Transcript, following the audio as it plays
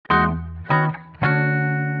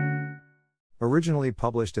Originally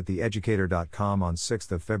published at theeducator.com on 6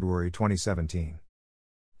 February 2017.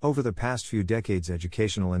 Over the past few decades,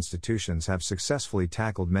 educational institutions have successfully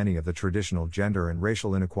tackled many of the traditional gender and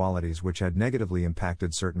racial inequalities which had negatively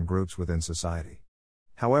impacted certain groups within society.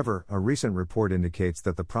 However, a recent report indicates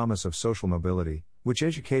that the promise of social mobility, which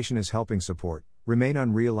education is helping support, remain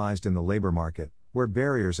unrealized in the labor market, where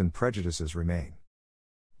barriers and prejudices remain.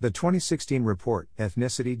 The 2016 report,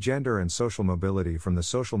 Ethnicity, Gender and Social Mobility from the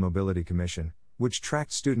Social Mobility Commission, which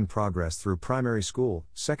tracked student progress through primary school,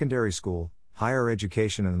 secondary school, higher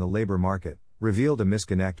education and the labor market, revealed a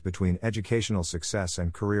misconnect between educational success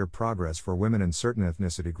and career progress for women in certain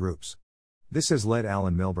ethnicity groups. This has led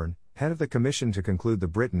Alan Milburn, head of the Commission, to conclude that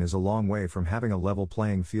Britain is a long way from having a level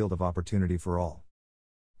playing field of opportunity for all.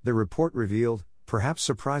 The report revealed, perhaps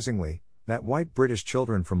surprisingly, that white British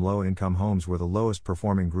children from low-income homes were the lowest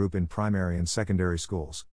performing group in primary and secondary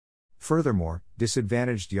schools. Furthermore,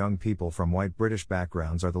 disadvantaged young people from white British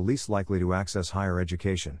backgrounds are the least likely to access higher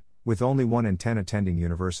education, with only 1 in 10 attending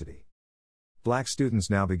university. Black students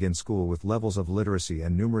now begin school with levels of literacy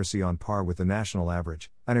and numeracy on par with the national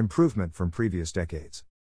average, an improvement from previous decades.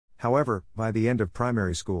 However, by the end of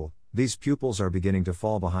primary school, these pupils are beginning to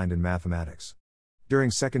fall behind in mathematics. During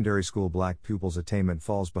secondary school, black pupils' attainment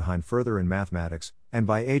falls behind further in mathematics, and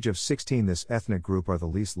by age of 16 this ethnic group are the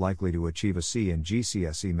least likely to achieve a C in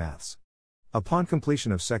GCSE maths. Upon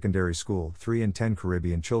completion of secondary school, 3 in 10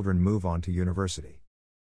 Caribbean children move on to university.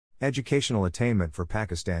 Educational attainment for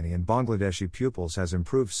Pakistani and Bangladeshi pupils has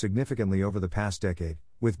improved significantly over the past decade,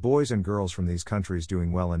 with boys and girls from these countries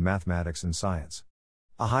doing well in mathematics and science.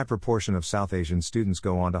 A high proportion of South Asian students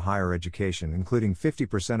go on to higher education, including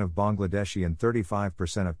 50% of Bangladeshi and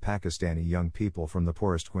 35% of Pakistani young people from the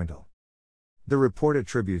poorest quintile. The report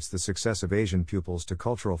attributes the success of Asian pupils to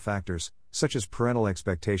cultural factors, such as parental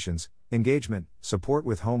expectations, engagement, support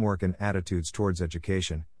with homework and attitudes towards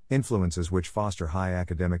education, influences which foster high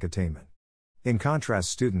academic attainment. In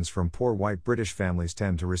contrast, students from poor white British families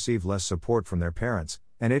tend to receive less support from their parents,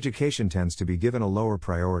 and education tends to be given a lower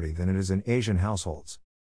priority than it is in Asian households.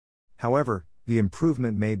 However, the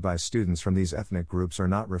improvement made by students from these ethnic groups are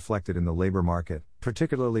not reflected in the labor market,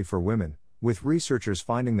 particularly for women, with researchers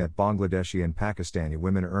finding that Bangladeshi and Pakistani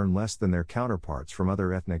women earn less than their counterparts from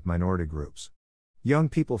other ethnic minority groups. Young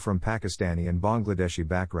people from Pakistani and Bangladeshi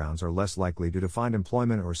backgrounds are less likely to find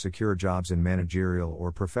employment or secure jobs in managerial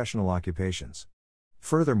or professional occupations.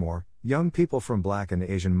 Furthermore, young people from Black and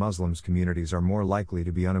Asian Muslims communities are more likely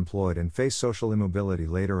to be unemployed and face social immobility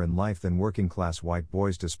later in life than working-class white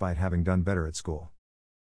boys despite having done better at school.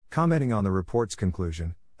 Commenting on the report's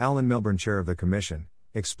conclusion, Alan Milburn, chair of the Commission,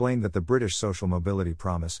 explained that the British social mobility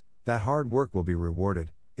promise, that hard work will be rewarded,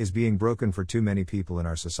 is being broken for too many people in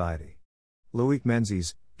our society. Loic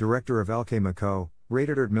Menzies, director of LK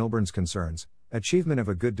reiterated Milburn's concerns. Achievement of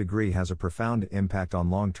a good degree has a profound impact on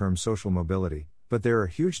long-term social mobility, but there are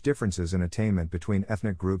huge differences in attainment between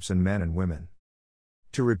ethnic groups and men and women.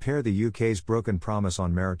 To repair the UK's broken promise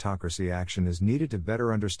on meritocracy, action is needed to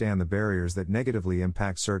better understand the barriers that negatively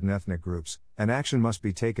impact certain ethnic groups, and action must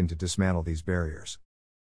be taken to dismantle these barriers.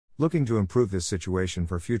 Looking to improve this situation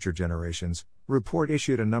for future generations, report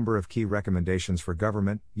issued a number of key recommendations for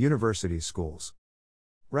government, universities, schools.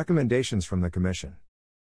 Recommendations from the Commission.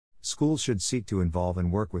 Schools should seek to involve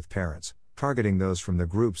and work with parents, targeting those from the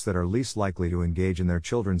groups that are least likely to engage in their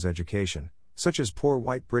children's education, such as poor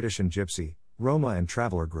white British and Gypsy, Roma and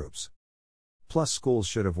traveler groups. Plus, schools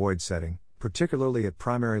should avoid setting, particularly at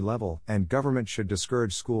primary level, and government should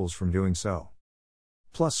discourage schools from doing so.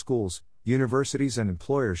 Plus, schools, universities and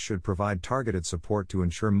employers should provide targeted support to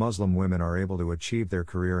ensure Muslim women are able to achieve their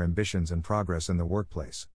career ambitions and progress in the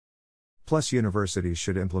workplace. Plus, universities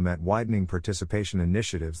should implement widening participation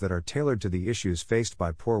initiatives that are tailored to the issues faced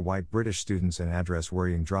by poor white British students and address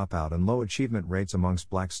worrying dropout and low achievement rates amongst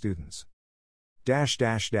black students.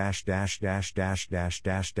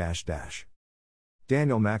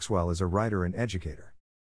 Daniel Maxwell is a writer and educator.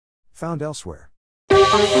 Found elsewhere.